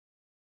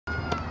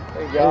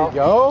There you There you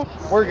go.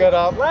 We're good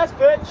up. Last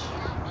pitch.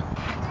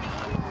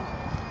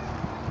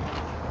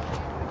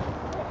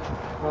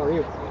 How are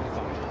you?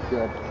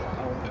 Good.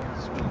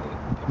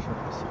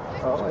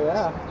 Oh,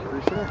 yeah,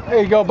 for sure.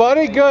 There you go,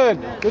 buddy. Good.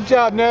 Good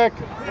job, Nick.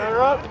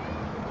 Counter up.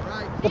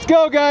 Let's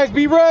go, guys.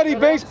 Be ready.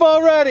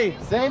 Baseball ready.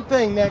 Same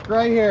thing, Nick,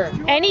 right here.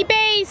 Any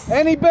base.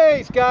 Any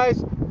base,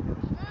 guys.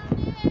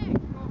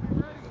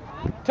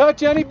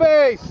 Touch any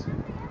base.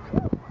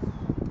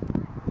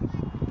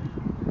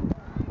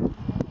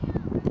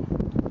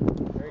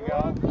 There you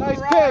go.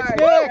 Nice pitch,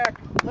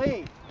 Nick.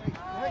 Lee.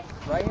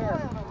 Right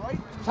here.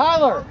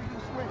 Tyler.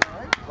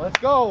 Let's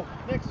go.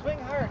 Nick, swing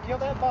hard. Kill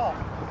that ball.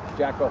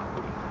 Jacko.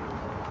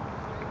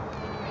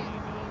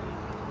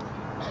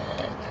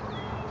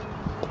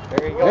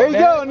 There you go. There you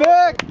go,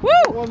 Nick.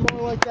 Woo! One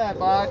more like that,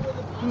 bud.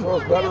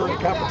 Throws better in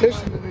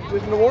competition than he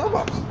did in the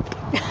warm-ups.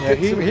 Yeah,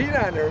 Get some heat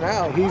on there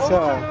now.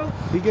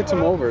 he gets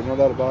him over, no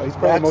doubt about it. He's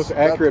probably the most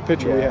accurate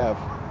pitcher we have.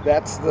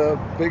 That's the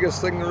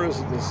biggest thing there is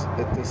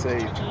at this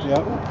age.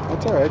 Yeah,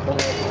 that's all right.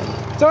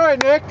 It's all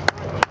right, Nick.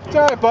 It's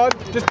all right, bud.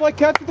 Just play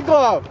catch with the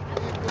glove.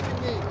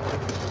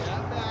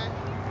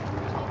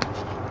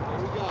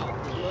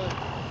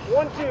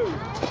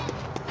 1-2.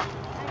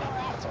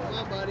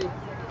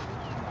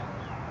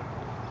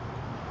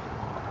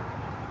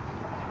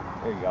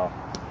 There you go.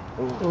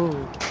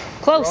 Ooh.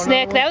 Close,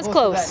 Nick. That was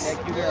close.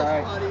 Nick, you did all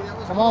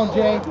right. Come on,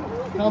 Jay.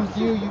 Comes to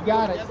you. You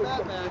got it.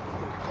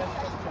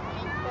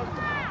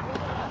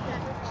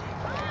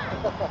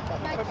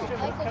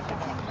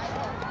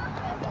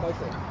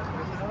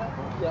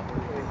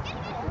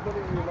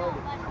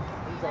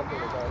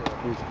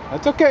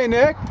 That's okay,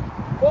 Nick.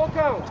 Full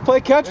count. Let's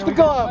play catch with the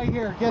glove. Right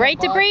here. Right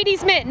to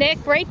Brady's mitt,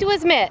 Nick. Right to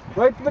his mitt.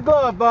 Right to the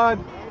glove, bud.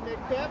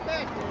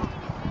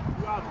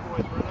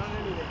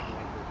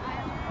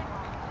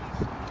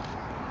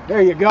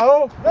 There you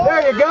go.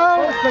 There you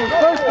go. First base,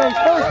 first base,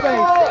 first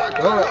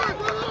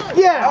base.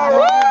 Yeah. All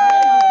right.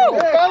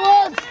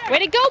 Way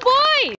to go, boys!